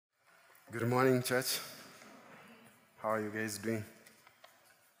Good morning, church. How are you guys doing?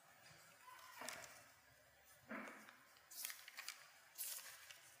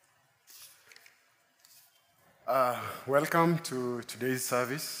 Welcome to today's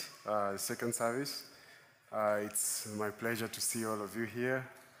service, second service. It's my pleasure to see all of you here.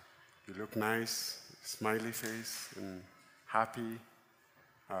 You look nice, smiley face, and happy.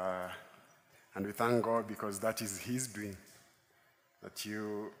 And we thank God because that is His doing, that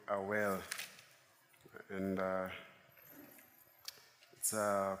you are well. And it's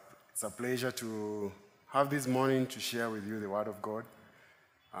a pleasure to have this morning to share with you the Word of God.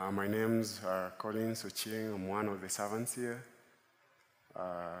 My name's Collins Ochieng. I'm one of the servants here.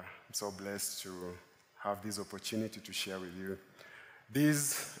 I'm so blessed to have this opportunity to share with you.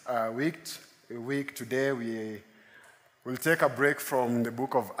 This week today, we will take a break from the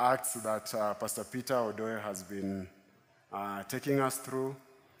book of Acts that Pastor Peter Odoye has been taking us through.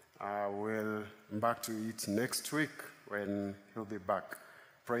 We'll come back to it next week when he'll be back.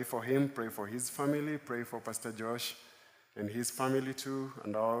 Pray for him, pray for his family, pray for Pastor Josh and his family too,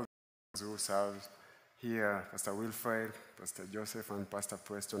 and all those who serve here, Pastor Wilfred, Pastor Joseph, and Pastor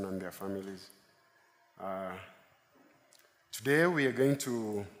Preston and their families. Today we are going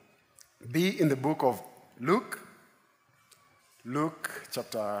to be in the book of Luke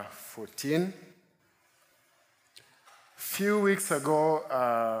chapter 14. A few weeks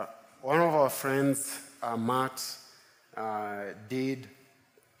ago, one of our friends, Matt, did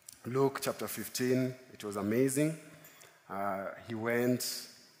Luke chapter 15. It was amazing. He went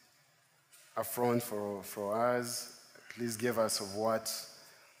up front for us, at least gave us of what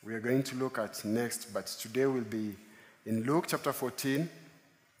we are going to look at next. But today we'll be in Luke chapter 14.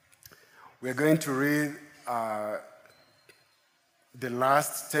 We are going to read the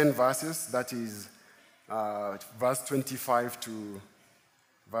last 10 verses, that is verse 25 to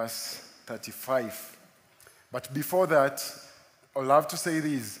verse 35. But before that, I'd love to say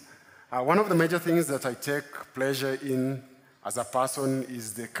this. One of the major things that I take pleasure in as a person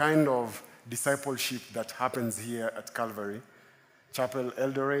is the kind of discipleship that happens here at Calvary Chapel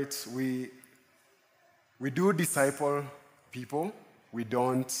Eldoret. We do disciple people. We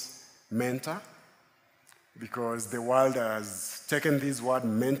don't mentor, because the world has taken this word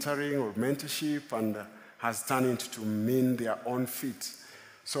mentoring or mentorship and has turned it to mean their own fit.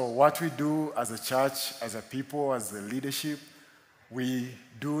 So what we do as a church, as a people, as a leadership, we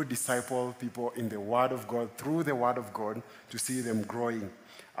do disciple people in the Word of God, through the Word of God, to see them growing.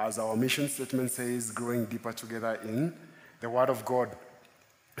 As our mission statement says, growing deeper together in the Word of God.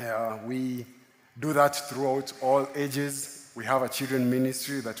 We do that throughout all ages. We have a children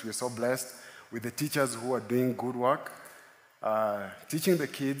ministry that we're so blessed with the teachers who are doing good work, teaching the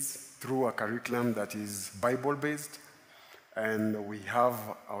kids through a curriculum that is Bible-based. And we have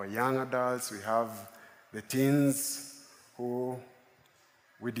our young adults, we have the teens who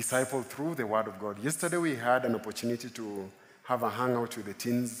we disciple through the Word of God. Yesterday we had an opportunity to have a hangout with the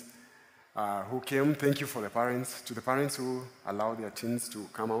teens who came. Thank you for the parents, to the parents who allowed their teens to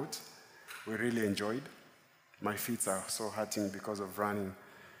come out. We really enjoyed. My feet are so hurting because of running.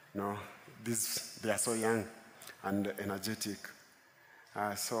 They are so young and energetic.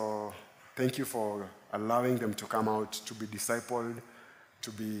 So thank you for allowing them to come out, to be discipled,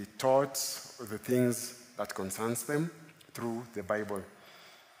 to be taught the things that concerns them through the Bible.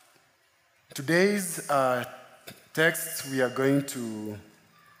 Today's text, we are going to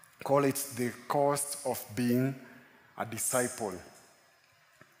call it the cost of being a disciple.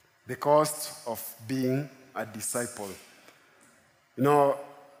 The cost of being a disciple.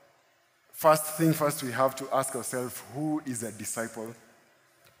 First, we have to ask ourselves, who is a disciple?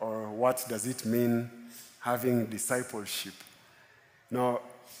 Or what does it mean having discipleship?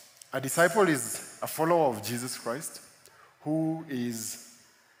 A disciple is a follower of Jesus Christ who is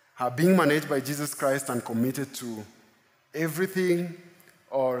being managed by Jesus Christ and committed to everything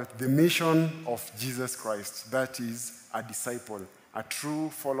or the mission of Jesus Christ. That is a disciple, a true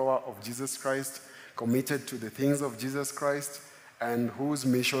follower of Jesus Christ, committed to the things of Jesus Christ, and whose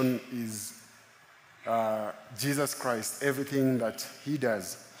mission is Jesus Christ, everything that he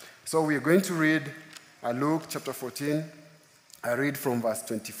does. So we are going to read Luke chapter 14. I read from verse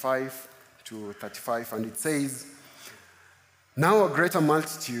 25 to 35, and it says, "Now a greater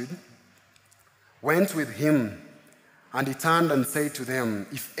multitude went with him, and he turned and said to them,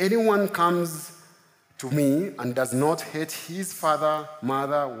 'If anyone comes to me and does not hate his father,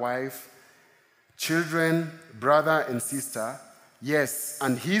 mother, wife, children, brother, and sister, yes,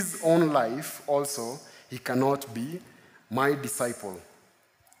 and his own life also, he cannot be my disciple.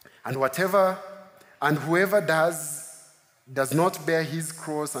 And whoever does not bear his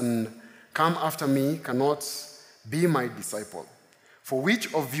cross and come after me cannot be my disciple. For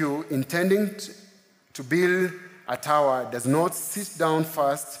which of you, intending to build a tower, does not sit down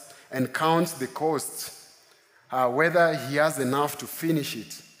first and count the cost, whether he has enough to finish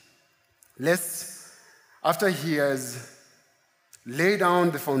it? Lest after he has laid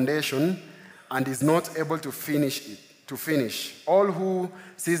down the foundation and is not able to finish, all who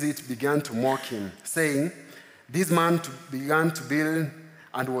sees it began to mock him, saying, "This man began to build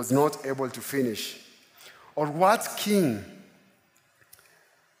and was not able to finish." Or what king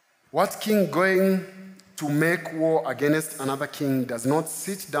going to make war against another king does not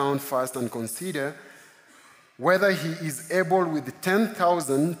sit down first and consider whether he is able with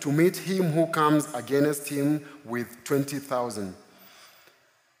 10,000 to meet him who comes against him with 20,000?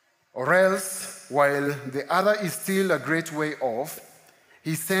 Or else, while the other is still a great way off,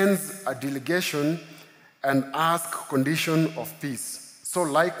 he sends a delegation and asks condition of peace. So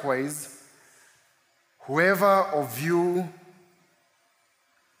likewise, whoever of you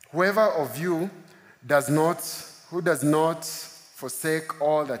does not forsake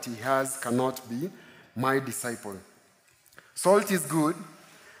all that he has cannot be my disciple. Salt is good,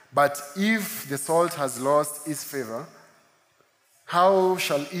 but if the salt has lost its flavor, how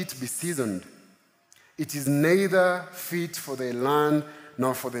shall it be seasoned? It is neither fit for the land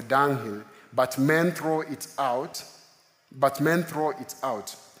nor for the dunghill, but men throw it out.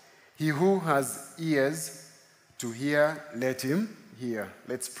 He who has ears to hear, let him hear.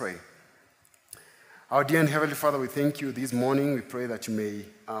 Let's pray. Our dear and Heavenly Father, we thank you this morning. We pray that you may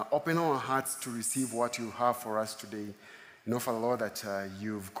open our hearts to receive what you have for us today. You know, Father Lord, that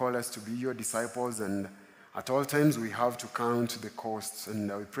you've called us to be your disciples, and at all times we have to count the costs. And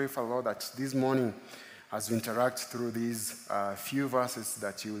we pray, Father Lord, that this morning, as we interact through these few verses,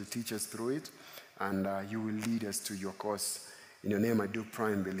 that you will teach us through it, and you will lead us to your course. In your name I do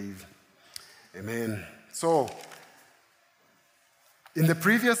pray and believe. Amen. So, in the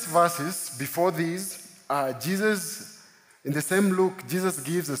previous verses, before these, Jesus, in the same Luke, Jesus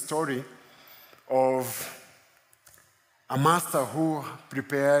gives a story of a master who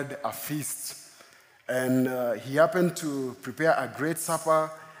prepared a feast. And he happened to prepare a great supper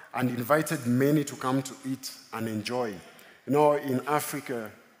and invited many to come to eat and enjoy. You know, in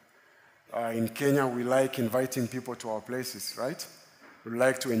Africa, in Kenya, we like inviting people to our places, right? We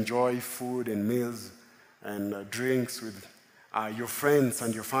like to enjoy food and meals and drinks with your friends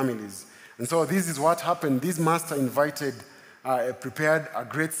and your families. And so this is what happened. This master prepared a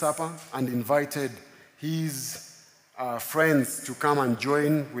great supper and invited his friends to come and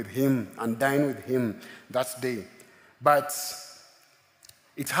join with him and dine with him that day. But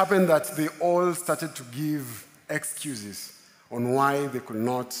it happened that they all started to give excuses on why they could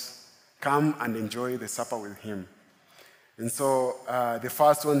not come and enjoy the supper with him. And so the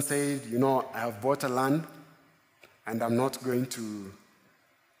first one said, you know, I have bought a land and I'm not going to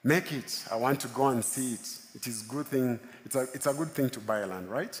make it. I want to go and see it. It is a good thing. It's a good thing to buy a land,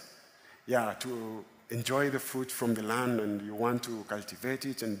 right? Yeah, to enjoy the fruit from the land, and you want to cultivate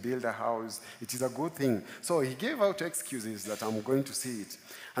it and build a house. It is a good thing. So he gave out excuses that I'm going to see it.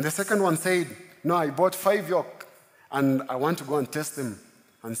 And the second one said, no, I bought 5 yoke and I want to go and test them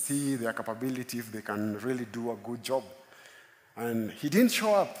and see their capability, if they can really do a good job. And he didn't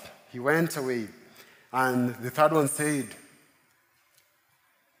show up. He went away. And the third one said,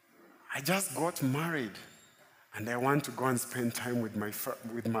 I just got married and I want to go and spend time with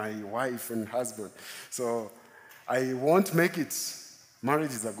my wife and husband. So I won't make it.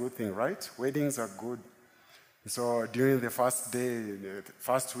 Marriage is a good thing, right? Weddings are good. So during the first day, the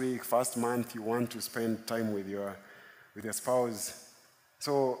first week, first month, you want to spend time with your spouse.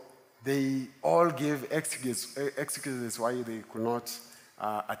 So they all gave excuses why they could not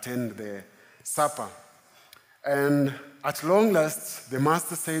attend the supper. And at long last, the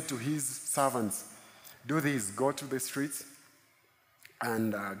master said to his servants, do this, go to the streets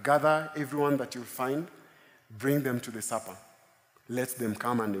and gather everyone that you find, bring them to the supper. Let them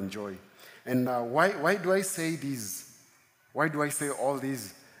come and enjoy. And why do I say this? Why do I say all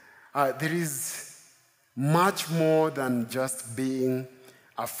this? There is much more than just being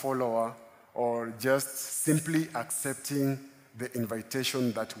a follower or just simply accepting the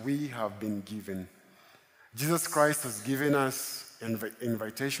invitation that we have been given. Jesus Christ has given us an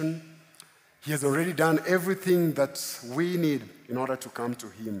invitation. He has already done everything that we need in order to come to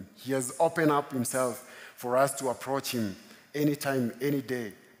him. He has opened up himself for us to approach him anytime, any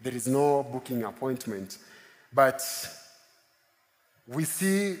day. There is no booking appointment. But we'll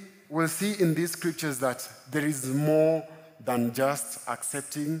see in these scriptures that there is more than just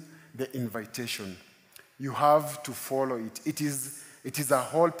accepting the invitation. You have to follow it. It is It is a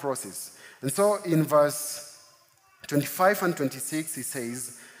whole process. And so in verse 25 and 26, he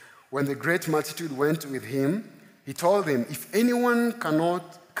says, when the great multitude went with him, he told them, if anyone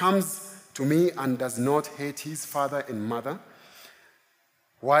comes to me and does not hate his father and mother,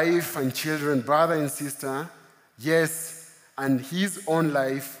 wife and children, brother and sister, yes, and his own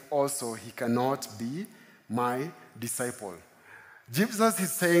life also, he cannot be my disciple. Jesus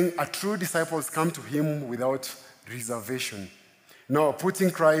is saying a true disciple come to him without reservation. No,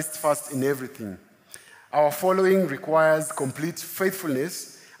 putting Christ first in everything. Our following requires complete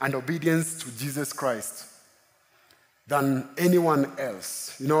faithfulness and obedience to Jesus Christ than anyone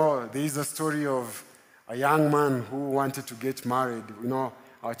else. There is a story of a young man who wanted to get married.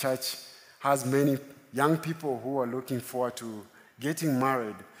 Our church has many young people who are looking forward to getting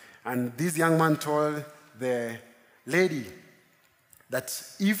married. And this young man told the lady that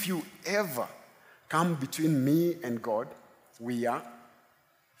if you ever come between me and God, we are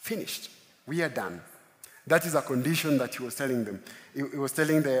finished. We are done. That is a condition that he was telling them. He was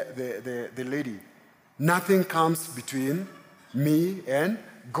telling the lady, nothing comes between me and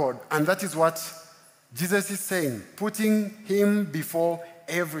God. And that is what Jesus is saying, putting him before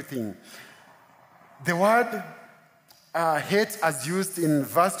everything. The word hate, as used in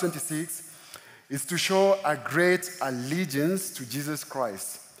verse 26, is to show a great allegiance to Jesus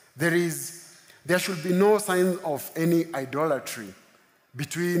Christ. There should be no sign of any idolatry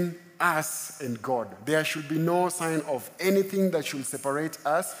between us and God. There should be no sign of anything that should separate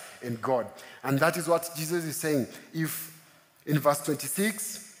us and God. And that is what Jesus is saying. In verse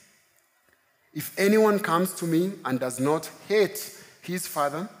 26, if anyone comes to me and does not hate his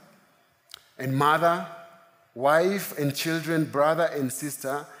father and mother, wife and children, brother and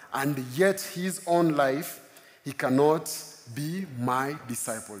sister, and yet his own life, he cannot be my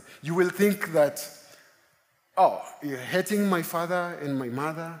disciple. You will think that, you're hating my father and my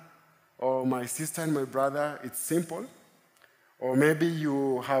mother, or my sister and my brother, it's simple. Or maybe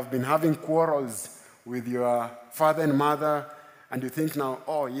you have been having quarrels with your father and mother, and you think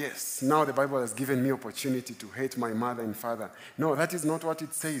now, yes, now the Bible has given me opportunity to hate my mother and father. No, that is not what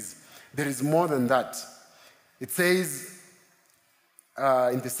it says. There is more than that. It says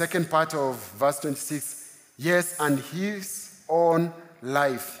in the second part of verse 26, yes, and his own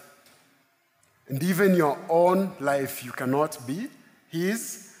life. And even your own life, you cannot be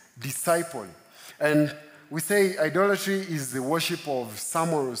his disciple. And we say idolatry is the worship of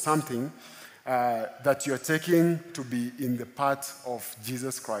someone or something that you're taking to be in the part of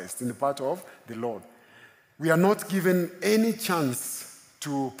Jesus Christ, in the part of the Lord. We are not given any chance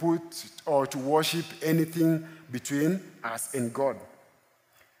to put or to worship anything between us and God.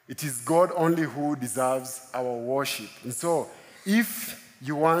 It is God only who deserves our worship. And so, if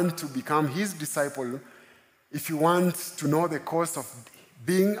you want to become his disciple, if you want to know the cost of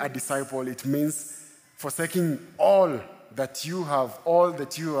being a disciple, it means forsaking all that you have, all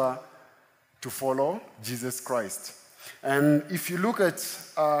that you are, to follow Jesus Christ. And if you look at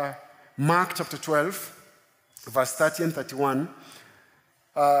Mark chapter 12, verse 30 and 31,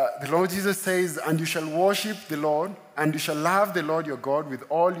 the Lord Jesus says, and you shall worship the Lord, and you shall love the Lord your God with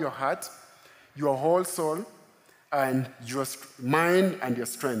all your heart, your whole soul, and your mind and your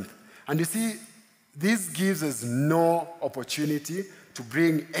strength. And you see, this gives us no opportunity to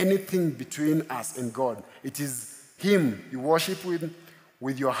bring anything between us and God. It is him you worship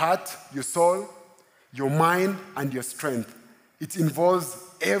with your heart, your soul, your mind, and your strength. It involves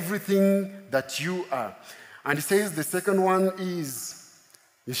everything that you are. And he says the second one is,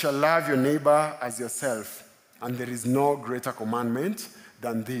 you shall love your neighbor as yourself. And there is no greater commandment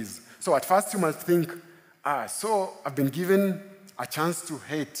than this. So at first you might think, so I've been given a chance to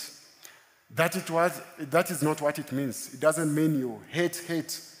hate. That is not what it means. It doesn't mean you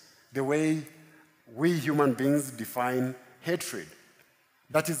hate the way we human beings define hatred.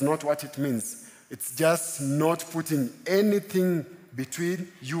 That is not what it means. It's just not putting anything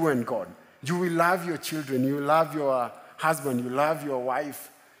between you and God. You will love your children, you love your husband, you love your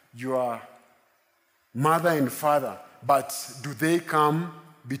wife, your mother and father, but do they come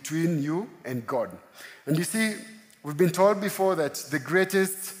between you and God? And you see, we've been told before that the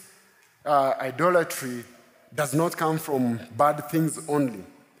greatest idolatry does not come from bad things only.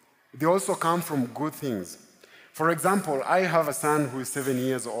 They also come from good things. For example, I have a son who is 7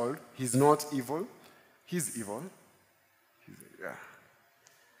 years old. He's not evil. He's evil.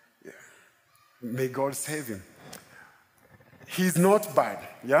 Yeah. May God save him. He's not bad,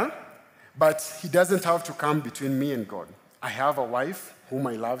 yeah? But he doesn't have to come between me and God. I have a wife whom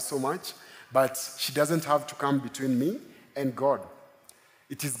I love so much, but she doesn't have to come between me and God.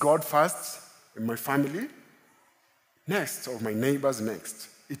 It is God first in my family, next, or my neighbor's next.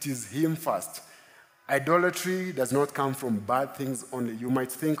 It is him first. Idolatry does not come from bad things only. You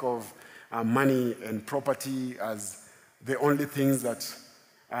might think of money and property as the only things that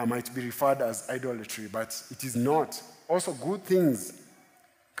might be referred as idolatry, but it is not. Also, good things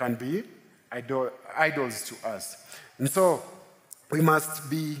can be idols to us. And so, we must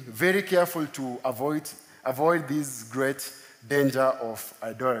be very careful to avoid this great danger of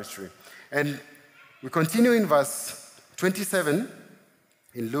idolatry. And we continue in verse 27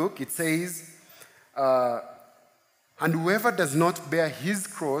 in Luke. It says, and whoever does not bear his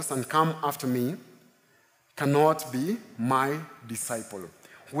cross and come after me cannot be my disciple.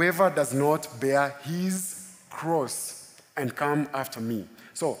 Whoever does not bear his cross and come after me.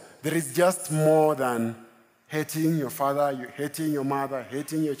 So there is just more than hating your father, hating your mother,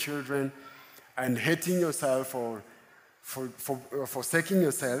 hating your children, and hating yourself or forsaking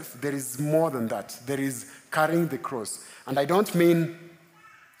yourself. There is more than that. There is carrying the cross. And I don't mean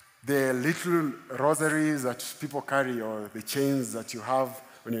the little rosaries that people carry or the chains that you have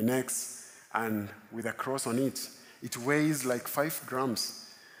on your necks and with a cross on it. It weighs like 5 grams.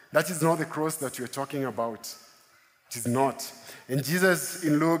 That is not the cross that we're talking about. It is not. And Jesus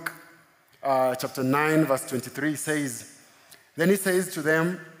in Luke chapter 9, verse 23 says, then he says to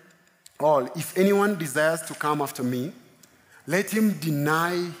them all, if anyone desires to come after me, let him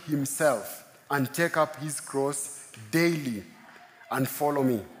deny himself and take up his cross daily and follow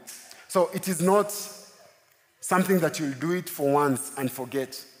me. So it is not something that you'll do it for once and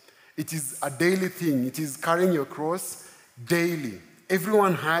forget. It is a daily thing. It is carrying your cross daily.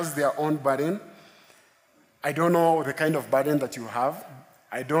 Everyone has their own burden. I don't know the kind of burden that you have.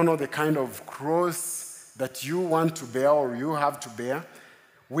 I don't know the kind of cross that you want to bear or you have to bear.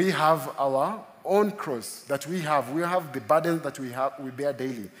 We have our own cross that we have. We have the burden that we bear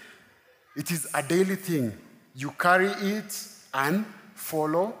daily. It is a daily thing. You carry it and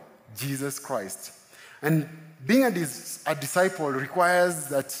follow Jesus Christ. And being a disciple requires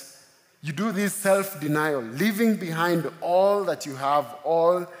that you do this self-denial, leaving behind all that you have,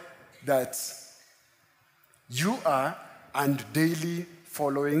 all that you are, and daily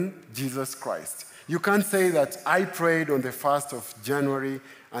following Jesus Christ. You can't say that I prayed on the 1st of January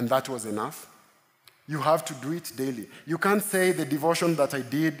and that was enough. You have to do it daily. You can't say the devotion that I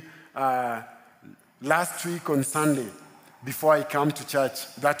did last week on Sunday before I come to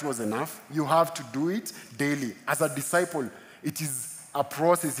church, that was enough. You have to do it daily. As a disciple, it is a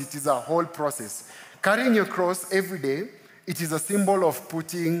process. It is a whole process. Carrying your cross every day, it is a symbol of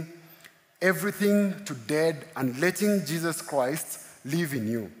putting everything to death and letting Jesus Christ live in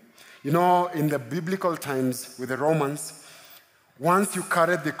you. You know, in the biblical times with the Romans, once you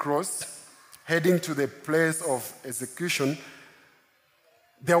carried the cross, heading to the place of execution,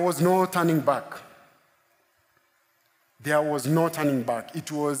 there was no turning back. There was no turning back.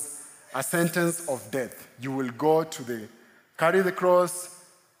 It was a sentence of death. You will go to carry the cross,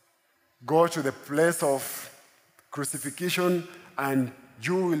 go to the place of crucifixion, and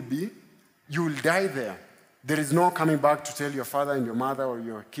you will die there. There is no coming back to tell your father and your mother or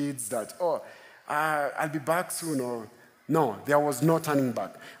your kids that, I'll be back soon. No, there was no turning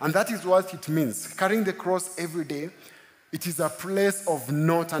back. And that is what it means. Carrying the cross every day, it is a place of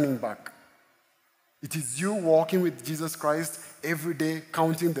no turning back. It is you walking with Jesus Christ every day,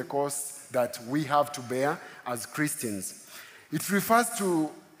 counting the cost that we have to bear as Christians. It refers to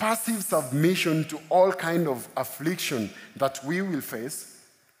passive submission to all kind of affliction that we will face.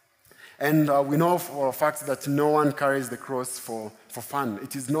 And we know for a fact that no one carries the cross for fun.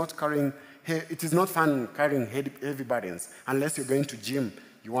 It is not fun carrying heavy burdens unless you're going to gym.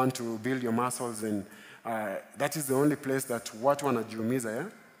 You want to build your muscles, and that is the only place that watu wanajiumiza. Yeah?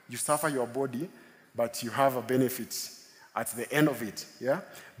 You suffer your body, but you have a benefit at the end of it. Yeah?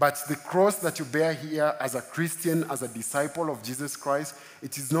 But the cross that you bear here as a Christian, as a disciple of Jesus Christ,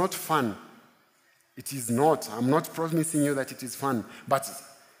 it is not fun. It is not. I'm not promising you that it is fun. But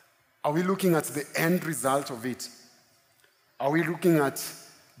are we looking at the end result of it? Are we looking at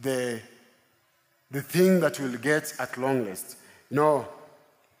the thing that we'll get at long last? You know,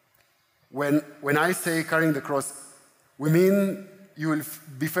 when I say carrying the cross, we mean you will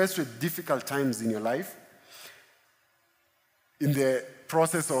be faced with difficult times in your life. In the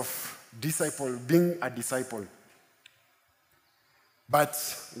process of being a disciple. But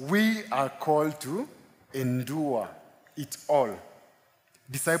we are called to endure it all.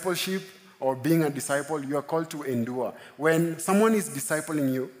 Discipleship or being a disciple, you are called to endure. When someone is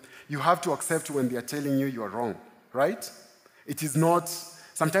discipling you, you have to accept when they are telling you you are wrong, right?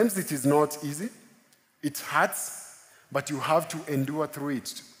 Sometimes it is not easy. It hurts, but you have to endure through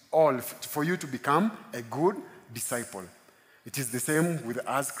it all for you to become a good disciple. It is the same with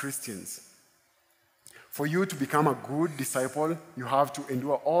us Christians. For you to become a good disciple, you have to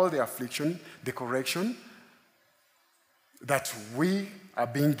endure all the affliction, the correction that we are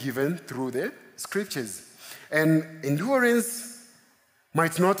being given through the scriptures. And endurance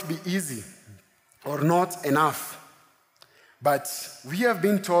might not be easy or not enough, but we have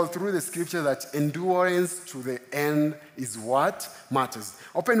been told through the scripture that endurance to the end is what matters.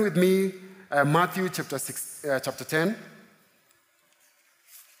 Open with me Matthew chapter 10.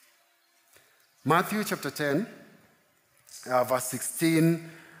 Matthew chapter 10, verse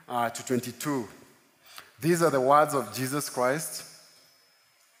 16 to 22. These are the words of Jesus Christ.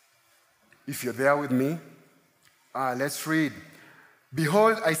 If you're there with me, let's read.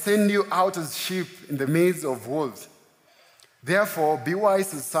 Behold, I send you out as sheep in the midst of wolves. Therefore, be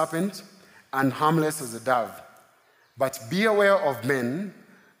wise as a serpent and harmless as a dove. But be aware of men,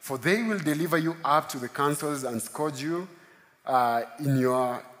 for they will deliver you up to the councils and scourge you in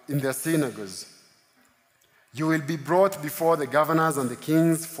their synagogues. You will be brought before the governors and the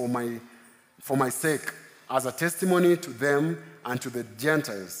kings for my sake, as a testimony to them and to the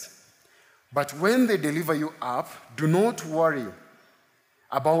Gentiles. But when they deliver you up, do not worry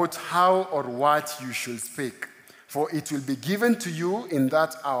about how or what you should speak, for it will be given to you in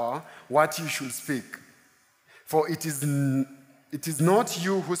that hour what you should speak. For it is not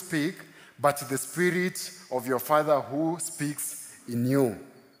you who speak, but the Spirit of your Father who speaks in you.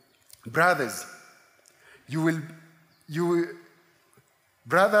 Brothers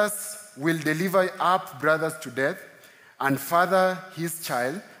will deliver up brothers to death, and father his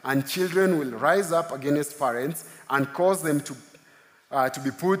child, and children will rise up against parents and cause them to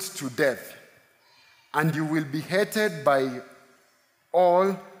be put to death. And you will be hated by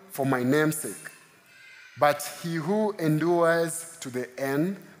all for my name's sake. But he who endures to the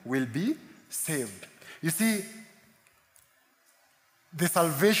end will be saved. You see, the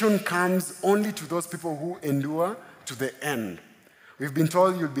salvation comes only to those people who endure to the end. We've been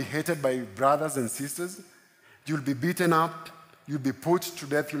told you'll be hated by brothers and sisters, you'll be beaten up, you'll be put to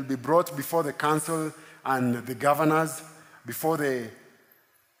death, you'll be brought before the council and the governors, before the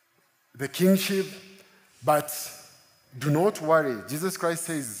kingship. But do not worry. Jesus Christ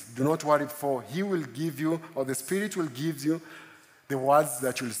says, do not worry, for he will give you, or the Spirit will give you, the words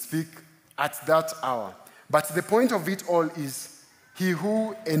that you'll speak at that hour. But the point of it all is, he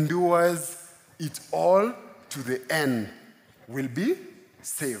who endures it all to the end will be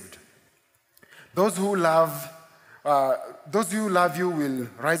saved. Those who love you will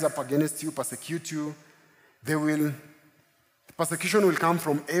rise up against you, persecute you. Persecution will come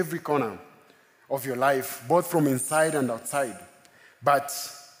from every corner of your life, both from inside and outside. But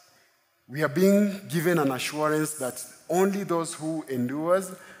we are being given an assurance that only those who endure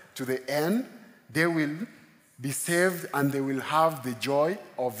to the end, they will be saved and they will have the joy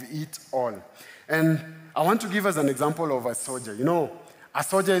of it all. And I want to give us an example of a soldier. You know, a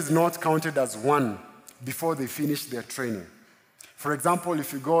soldier is not counted as one before they finish their training. For example,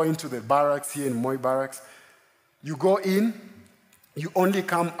 if you go into the barracks here in Moi Barracks, you go in, you only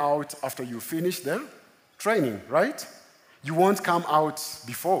come out after you finish the training, right? You won't come out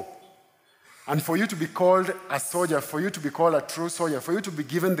before. And for you to be called a soldier, for you to be called a true soldier, for you to be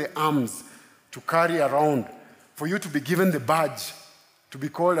given the arms to carry around, for you to be given the badge, to be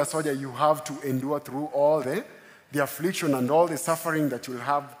called a soldier, you have to endure through all the affliction and all the suffering that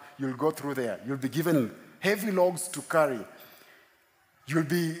you'll go through there. You'll be given heavy logs to carry. You'll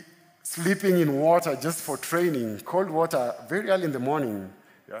be sleeping in water just for training, cold water, very early in the morning,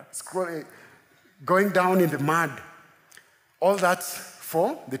 going down in the mud. All that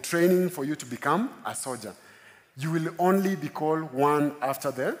for the training for you to become a soldier. You will only be called one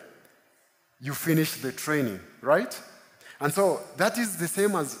after you finish the training, right? And so that is the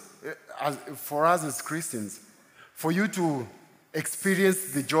same as for us as Christians. For you to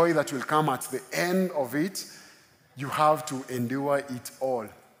experience the joy that will come at the end of it, you have to endure it all.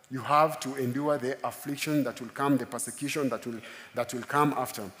 You have to endure the affliction that will come, the persecution that will come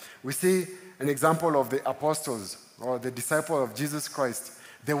after. We see an example of the apostles or the disciples of Jesus Christ.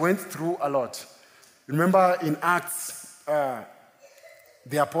 They went through a lot. Remember in Acts,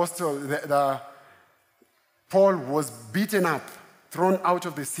 Paul was beaten up, thrown out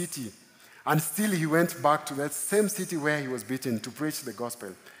of the city, and still he went back to that same city where he was beaten to preach the gospel.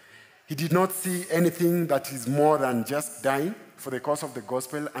 He did not see anything that is more than just dying for the cause of the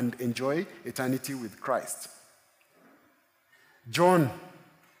gospel and enjoy eternity with Christ. John,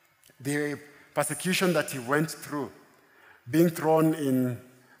 the persecution that he went through, being thrown in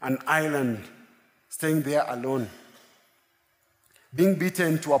an island, staying there alone. being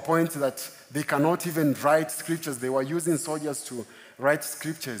beaten to a point that they cannot even write scriptures. They were using soldiers to write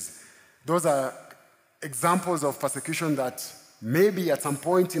scriptures. Those are examples of persecution that maybe at some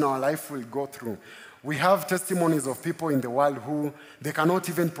point in our life we'll go through. We have testimonies of people in the world who they cannot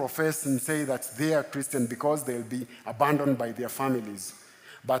even profess and say that they are Christian because they'll be abandoned by their families.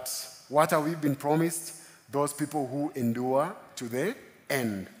 But what have we been promised? Those people who endure to the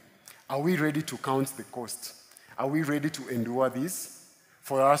end. Are we ready to count the cost? Are we ready to endure this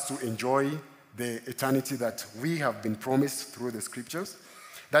for us to enjoy the eternity that we have been promised through the scriptures?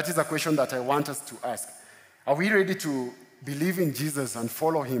 That is a question that I want us to ask. Are we ready to believe in Jesus and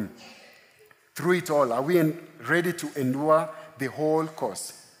follow him through it all? Are we ready to endure the whole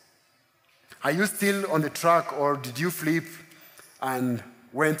course? Are you still on the track, or did you flip and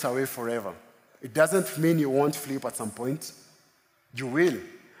went away forever? It doesn't mean you won't flip at some point. You will.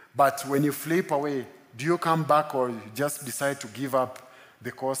 But when you flip away, do you come back, or you just decide to give up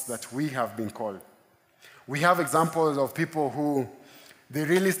the course that we have been called? We have examples of people who they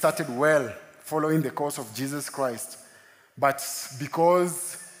really started well following the course of Jesus Christ, but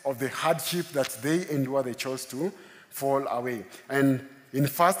because of the hardship that they endure, they chose to fall away. And in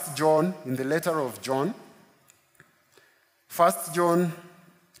 1 John, in the letter of John, 1 John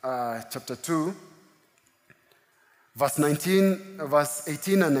chapter 2, verse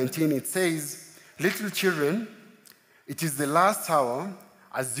 18 and 19, it says, "Little children, it is the last hour,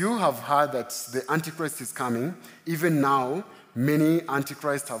 as you have heard that the Antichrist is coming, even now many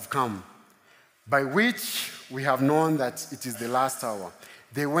Antichrists have come, by which we have known that it is the last hour.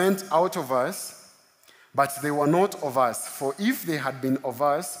 They went out of us, but they were not of us. For if they had been of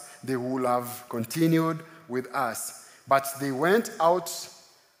us, they would have continued with us. But they went out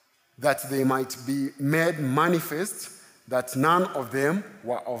that they might be made manifest that none of them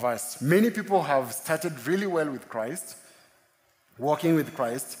were of us." Many people have started really well with Christ, walking with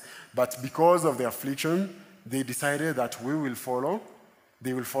Christ, but because of the affliction, they decided that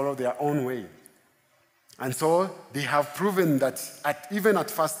they will follow their own way. And so they have proven that even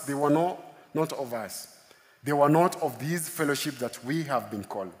at first they were not of us. They were not of this fellowship that we have been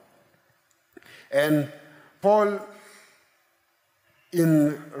called. And Paul,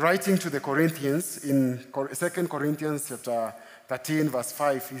 in writing to the Corinthians, in 2 Corinthians chapter 13, verse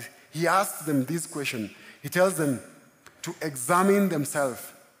 5, he asks them this question. He tells them to examine themselves.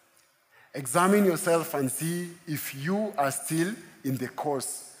 Examine yourself and see if you are still in the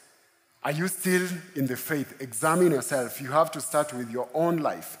course. Are you still in the faith? Examine yourself. You have to start with your own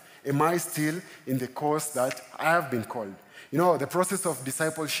life. Am I still in the course that I have been called? You know, the process of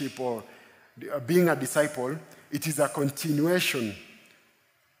discipleship or being a disciple, it is a continuation.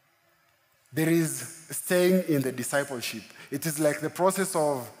 There is staying in the discipleship. It is like the process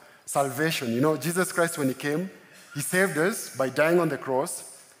of salvation. You know, Jesus Christ, when he came, he saved us by dying on the cross.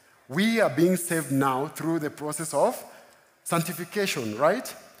 We are being saved now through the process of sanctification,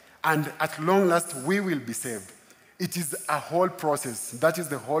 right? And at long last, we will be saved. It is a whole process. That is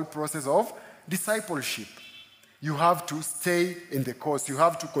the whole process of discipleship. You have to stay in the course. You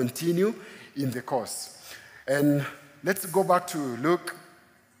have to continue in the course. And let's go back to Luke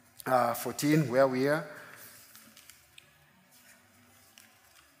 14, where we are.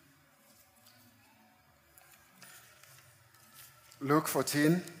 Luke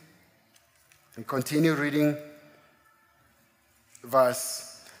 14, and continue reading verse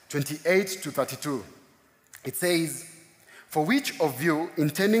 28 to 32. It says, "For which of you,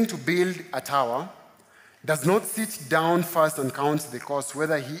 intending to build a tower, does not sit down first and count the cost,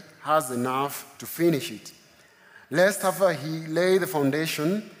 whether he has enough to finish it? Lest after he lay the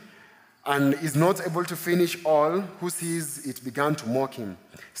foundation and is not able to finish, all who sees it began to mock him,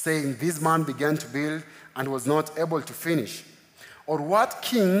 saying, 'This man began to build and was not able to finish.' Or what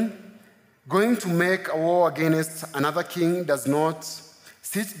king, going to make a war against another king, does not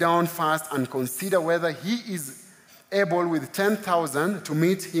sit down first and consider whether he is able with 10,000 to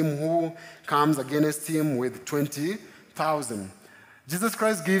meet him who comes against him with 20,000? Jesus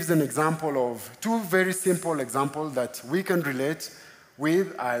Christ gives an example of two very simple examples that we can relate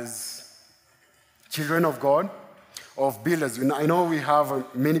with as children of God, of builders. I know we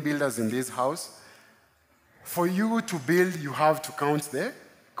have many builders in this house. For you to build, you have to count the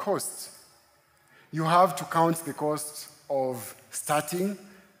cost. You have to count the cost of starting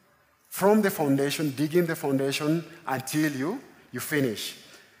from the foundation, digging the foundation until you finish.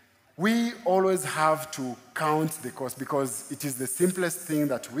 We always have to count the cost because it is the simplest thing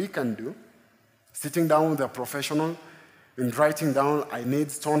that we can do. Sitting down with a professional and writing down, I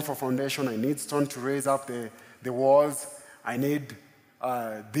need stone for foundation, I need stone to raise up the walls, I need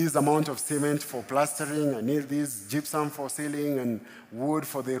this amount of cement for plastering, I need this gypsum for ceiling, and wood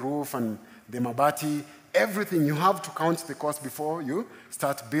for the roof, and the mabati, everything. You have to count the cost before you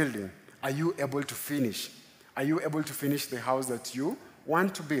start building. Are you able to finish? Are you able to finish the house that you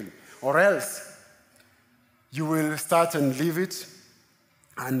want to build? Or else, you will start and leave it,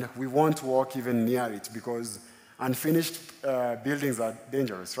 and we won't walk even near it, because unfinished buildings are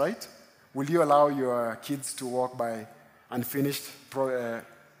dangerous, right? Will you allow your kids to walk by unfinished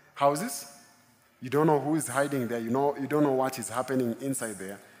houses? You don't know who is hiding there. You don't know what is happening inside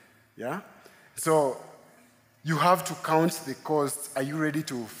there. Yeah? So you have to count the cost. Are you ready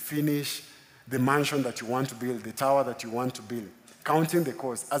to finish the mansion that you want to build, the tower that you want to build? Counting the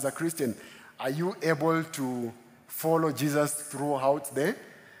cost. As a Christian, are you able to follow Jesus throughout the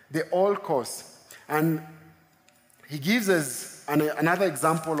all costs? And he gives us another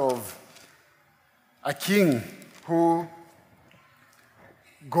example of a king who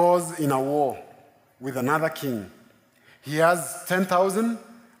goes in a war with another king. He has 10,000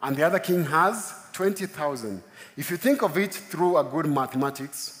 and the other king has 20,000. If you think of it through a good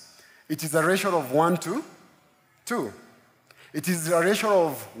mathematics, it is a ratio of 1 to 2. It is a ratio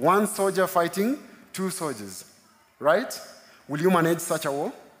of 1 soldier fighting 2 soldiers, right? Will you manage such a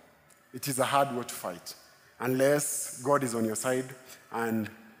war? It is a hard war to fight, unless God is on your side and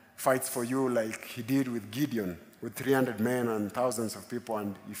fights for you like he did with Gideon, with 300 men and thousands of people,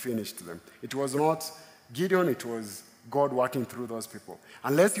 and he finished them. It was not Gideon, it was God working through those people.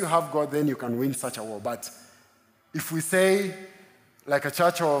 Unless you have God, then you can win such a war. But if we say, like a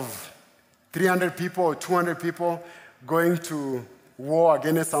church of 300 people or 200 people going to war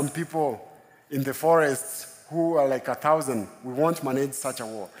against some people in the forests who are like 1,000, we won't manage such a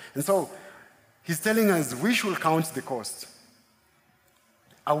war. And so he's telling us we should count the cost.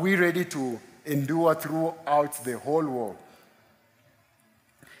 Are we ready to endure throughout the whole war?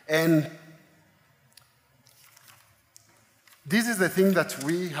 And this is the thing that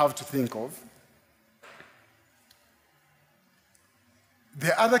we have to think of.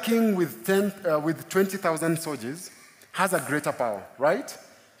 The other king with 20,000 soldiers has a greater power, right?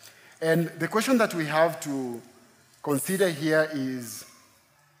 And the question that we have to consider here is,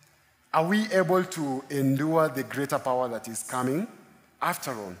 are we able to endure the greater power that is coming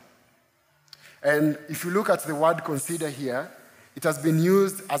after all? And if you look at the word consider here, it has been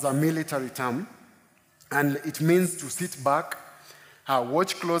used as a military term, and it means to sit back,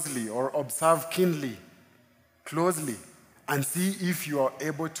 watch closely, or observe keenly, closely, and see if you are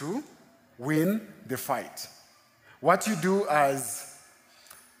able to win the fight. What you do as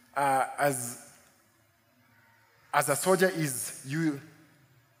a soldier is you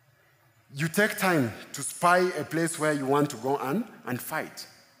take time to spy a place where you want to go and fight.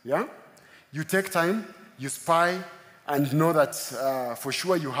 Yeah? You take time, you spy, and know that for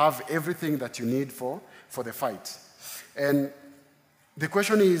sure you have everything that you need for the fight. And the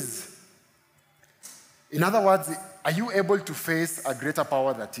question is, in other words, are you able to face a greater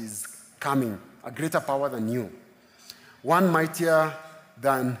power that is coming, a greater power than you? One mightier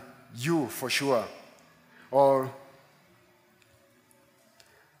than you, for sure. Or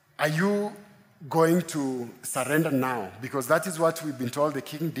are you going to surrender now? Because that is what we've been told the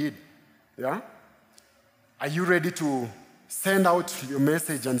king did. Yeah? Are you ready to send out your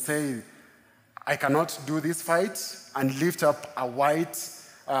message and say, I cannot do this fight, and lift up a white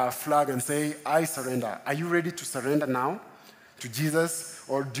flag and say, I surrender? Are you ready to surrender now to Jesus,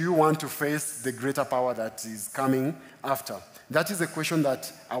 or do you want to face the greater power that is coming after? That is a question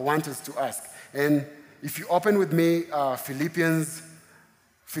that I want us to ask. And if you open with me Philippians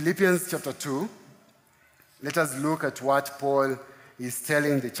chapter 2, let us look at what Paul is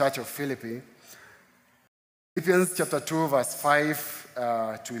telling the church of Philippi. Philippians chapter 2, verse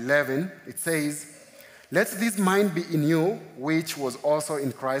 5 to 11, it says, let this mind be in you, which was also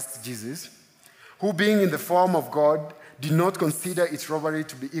in Christ Jesus, who being in the form of God, did not consider it robbery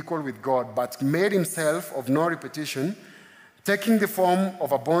to be equal with God, but made himself of no reputation, taking the form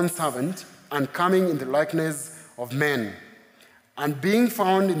of a bondservant and coming in the likeness of men. And being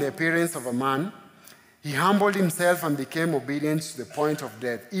found in the appearance of a man, he humbled himself and became obedient to the point of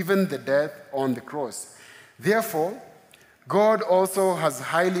death, even the death on the cross. Therefore, God also has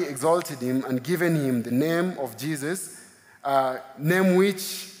highly exalted him and given him the name of Jesus, name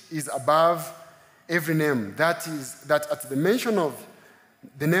which is above every name. That is, that at the mention of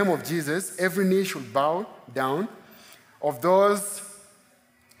the name of Jesus, every knee should bow down, of those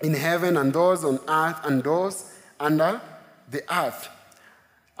in heaven and those on earth and those under the earth,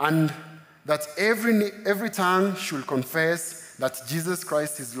 and that every tongue should confess that Jesus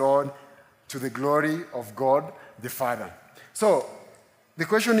Christ is Lord, to the glory of God the Father. So, The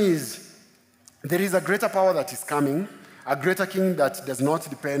question is, there is a greater power that is coming, a greater king that does not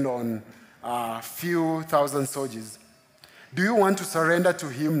depend on a few thousand soldiers. Do you want to surrender to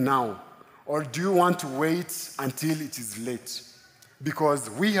him now, or do you want to wait until it is late? Because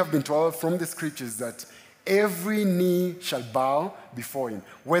we have been told from the scriptures that every knee shall bow before him,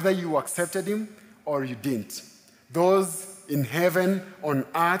 whether you accepted him or you didn't. Those in heaven, on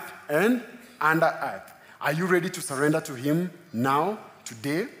earth, and under earth. Are you ready to surrender to him now,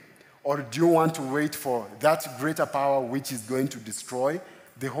 today? Or do you want to wait for that greater power which is going to destroy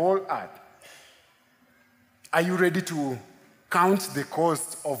the whole earth? Are you ready to count the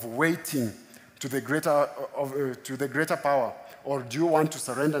cost of waiting to the greater power? Or do you want to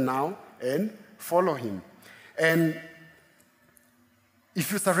surrender now and follow him? And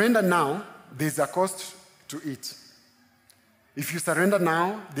if you surrender now, there's a cost to it. If you surrender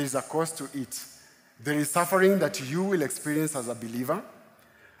now, there's a cost to it. There is suffering that you will experience as a believer,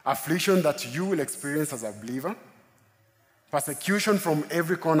 affliction that you will experience as a believer, persecution from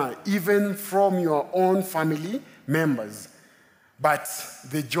every corner, even from your own family members. But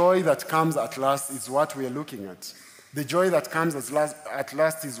the joy that comes at last is what we are looking at. The joy that comes at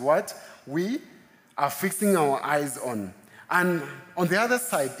last is what we are fixing our eyes on. And on the other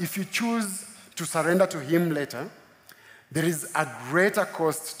side, if you choose to surrender to him later, there is a greater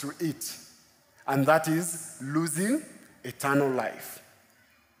cost to it, and that is losing eternal life.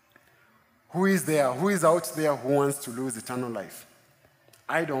 Who is there? Who is out there who wants to lose eternal life?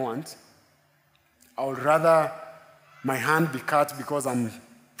 I don't want. I would rather my hand be cut because I'm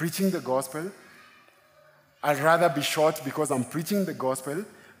preaching the gospel. I'd rather be shot because I'm preaching the gospel,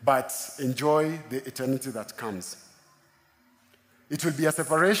 but enjoy the eternity that comes. It will be a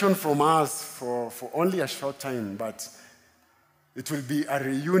separation from us for only a short time, but it will be a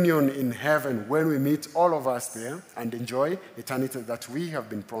reunion in heaven when we meet all of us there and enjoy eternity that we have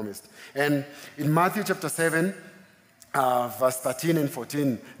been promised. And in Matthew chapter 7, verse 13 and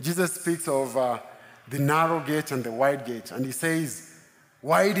 14, Jesus speaks of the narrow gate and the wide gate. And he says,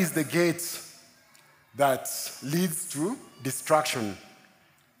 wide is the gate that leads to destruction.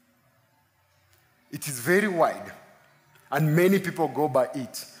 It is very wide, and many people go by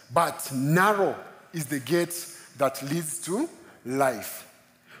it. But narrow is the gate that leads to life.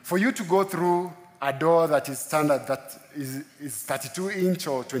 For you to go through a door that is standard, that is 32 inch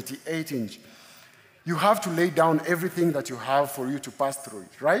or 28 inch, you have to lay down everything that you have for you to pass through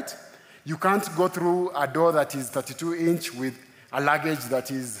it, right? You can't go through a door that is 32 inch with a luggage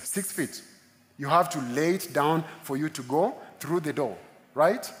that is 6 feet. You have to lay it down for you to go through the door,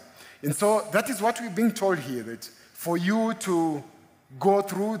 right? And so that is what we're being told here, that for you to go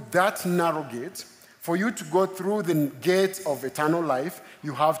through that narrow gate, for you to go through the gate of eternal life,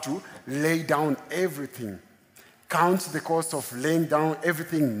 you have to lay down everything. Count the cost of laying down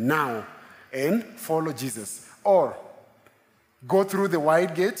everything now and follow Jesus. Or go through the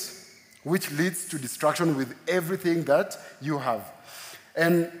wide gate, which leads to destruction with everything that you have.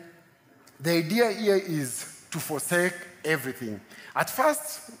 And the idea here is to forsake everything. At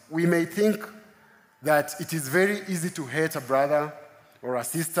first, we may think that it is very easy to hate a brother or a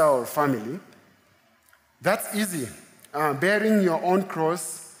sister or family. That's easy. Bearing your own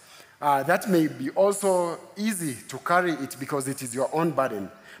cross, that may be also easy to carry it because it is your own burden.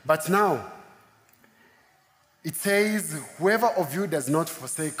 But now, it says, whoever of you does not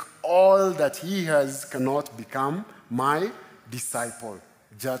forsake all that he has cannot become my disciple.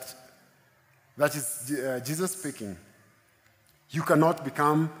 That is Jesus speaking. You cannot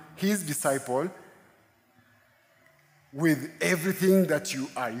become his disciple with everything that you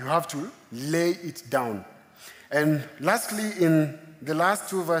are. You have to lay it down. And lastly, in the last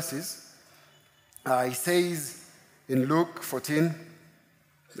two verses, he says in Luke 14,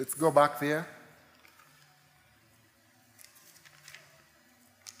 let's go back there.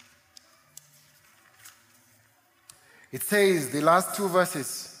 It says, the last two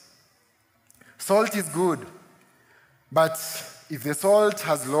verses, salt is good, but if the salt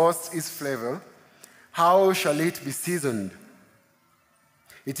has lost its flavor, how shall it be seasoned?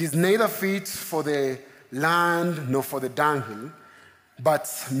 It is neither fit for the land nor for the dunghill,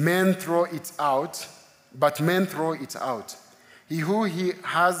 but men throw it out. He who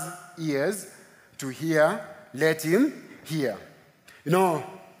has ears to hear, let him hear. You know,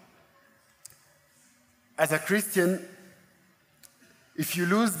 as a Christian, if you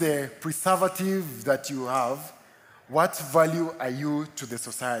lose the preservative that you have, what value are you to the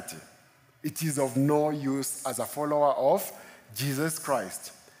society? It is of no use as a follower of Jesus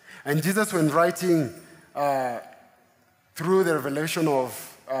Christ. And Jesus, when writing through the revelation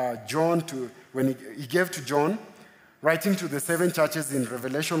of John, when he gave to John writing to the 7 churches in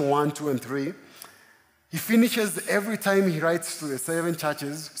Revelation 1, 2, and 3, he finishes every time he writes to the 7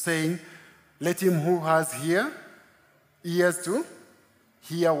 churches saying, let him who has ears to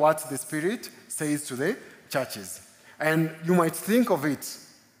hear what the Spirit says to the churches. And you might think of it,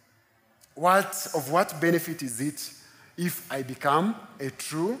 what benefit is it if I become a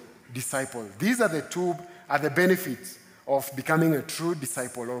true disciple? These are the benefits of becoming a true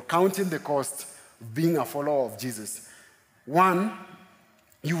disciple or counting the cost of being a follower of Jesus. 1,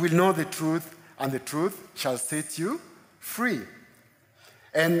 you will know the truth, and the truth shall set you free.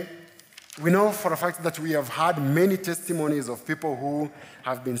 And we know for a fact that we have had many testimonies of people who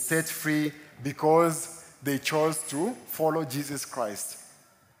have been set free because they chose to follow Jesus Christ.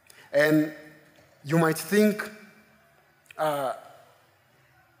 And you might think,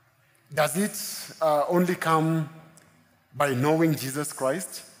 does it only come by knowing Jesus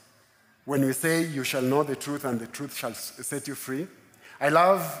Christ? When we say you shall know the truth and the truth shall set you free. I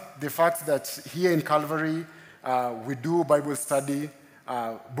love the fact that here in Calvary, we do Bible study,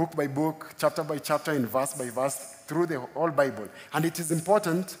 book by book, chapter by chapter, and verse by verse, through the whole Bible. And it is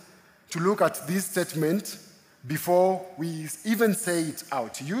important to look at this statement before we even say it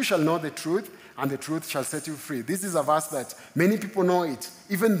out. You shall know the truth, and the truth shall set you free. This is a verse that many people know it,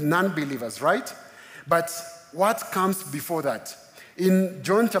 even non-believers, right? But what comes before that? In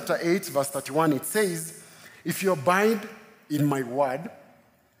John chapter 8, verse 31, it says, if you abide in my word,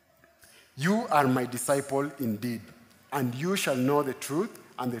 you are my disciple indeed, and you shall know the truth,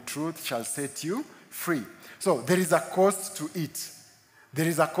 and the truth shall set you free. So there is a cost to it. There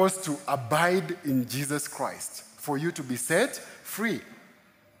is a cost to abide in Jesus Christ for you to be set free.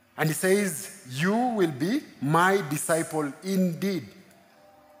 And he says, you will be my disciple indeed.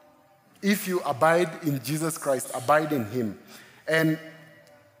 If you abide in Jesus Christ, abide in him. And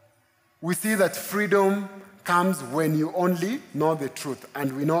we see that freedom comes when you only know the truth.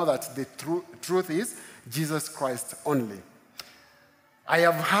 And we know that the truth is Jesus Christ only. I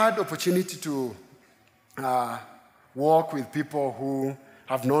have had opportunity to walk with people who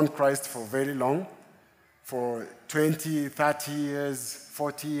have known Christ for very long, for 20, 30 years,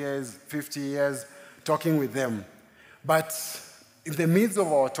 40 years, 50 years, talking with them. But in the midst of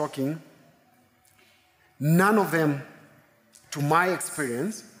our talking, none of them, to my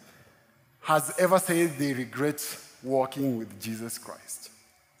experience, has ever said they regret walking with Jesus Christ.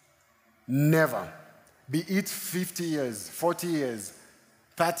 Never. Be it 50 years, 40 years,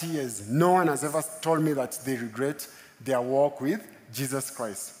 30 years, no one has ever told me that they regret their walk with Jesus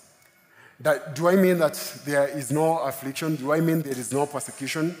Christ. Do I mean that there is no affliction? Do I mean there is no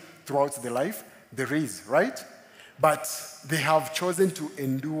persecution throughout their life? There is, right? But they have chosen to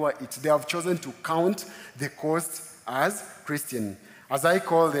endure it. They have chosen to count the cost as Christian. As I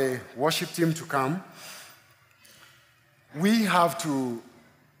call the worship team to come, we have to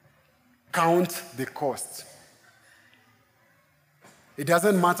count the cost. It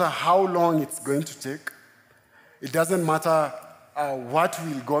doesn't matter how long it's going to take. It doesn't matter what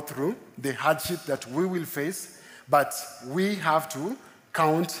we'll go through, the hardship that we will face, but we have to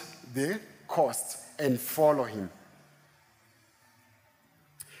count the cost and follow him.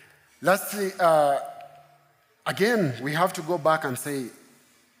 Lastly, again, we have to go back and say,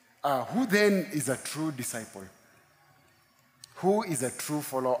 who then is a true disciple? Who is a true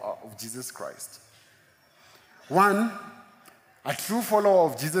follower of Jesus Christ? One, a true follower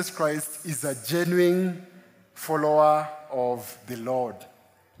of Jesus Christ is a genuine follower of the Lord.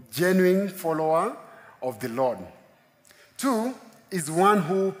 Genuine follower of the Lord. Two, is one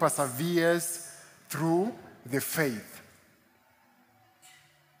who perseveres through the faith.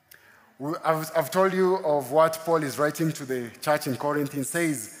 I've told you of what Paul is writing to the church in Corinth. He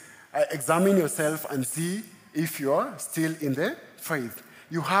says, examine yourself and see if you're still in the faith.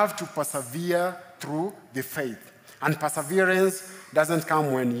 You have to persevere through the faith. And perseverance doesn't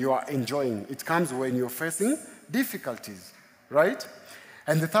come when you are enjoying. It comes when you're facing difficulties, right?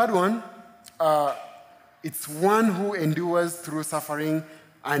 And the third one, it's one who endures through suffering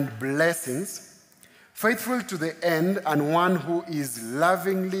and blessings, faithful to the end, and one who is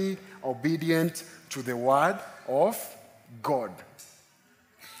lovingly obedient to the word of God.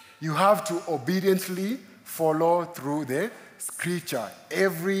 You have to obediently follow through the scripture.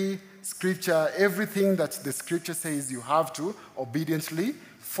 Every scripture, everything that the scripture says, you have to obediently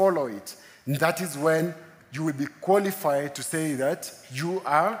follow it. And that is when you will be qualified to say that you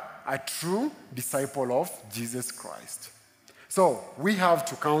are a true disciple of Jesus Christ. So we have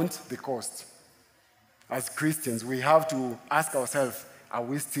to count the cost. As Christians, we have to ask ourselves, are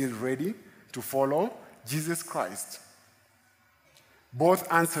we still ready to follow Jesus Christ?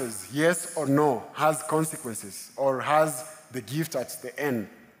 Both answers, yes or no, has consequences or has the gift at the end.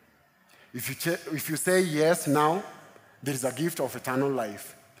 If you say yes now, there is a gift of eternal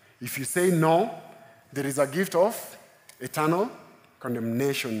life. If you say no, there is a gift of eternal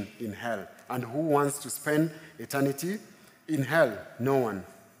condemnation in hell. And who wants to spend eternity in hell? No one.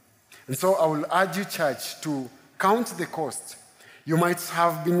 And so I will urge you, church, to count the cost. You might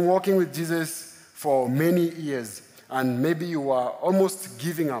have been walking with Jesus for many years, and maybe you are almost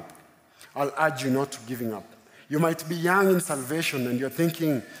giving up. I'll urge you not to giving up. You might be young in salvation, and you're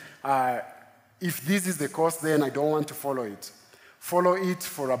thinking, if this is the cost, then I don't want to follow it. Follow it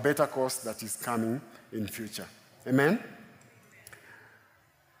for a better cost that is coming in future. Amen?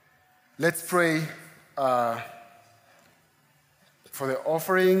 Let's pray for the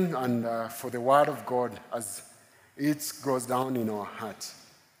offering and for the word of God as it goes down in our heart.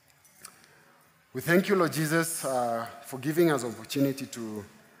 We thank you, Lord Jesus, for giving us opportunity to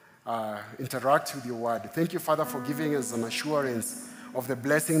interact with your word. Thank you, Father, for giving us an assurance of the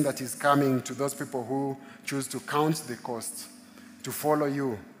blessing that is coming to those people who choose to count the cost, to follow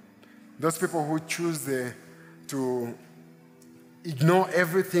you. Those people who choose to ignore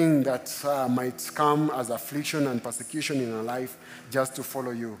everything that might come as affliction and persecution in our life just to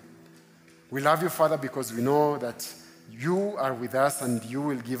follow you. We love you, Father, because we know that you are with us and you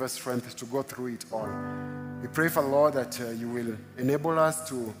will give us strength to go through it all. We pray, for Lord, that you will enable us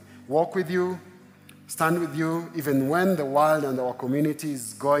to walk with you, stand with you, even when the world and our community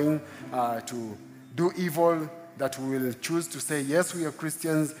is going to do evil, that we will choose to say, yes, we are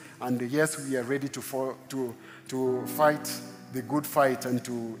Christians, and yes, we are ready to fight the good fight and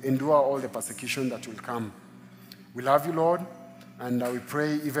to endure all the persecution that will come. We love you, Lord, and we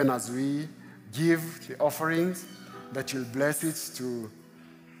pray even as we give the offerings that you'll bless it to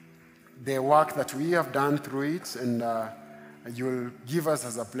the work that we have done through it, and you'll give us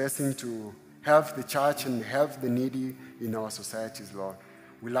as a blessing to help the church and help the needy in our societies, Lord.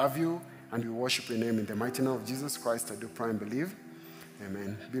 We love you and we worship your name in the mighty name of Jesus Christ. I do pray and believe.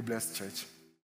 Amen. Be blessed, church.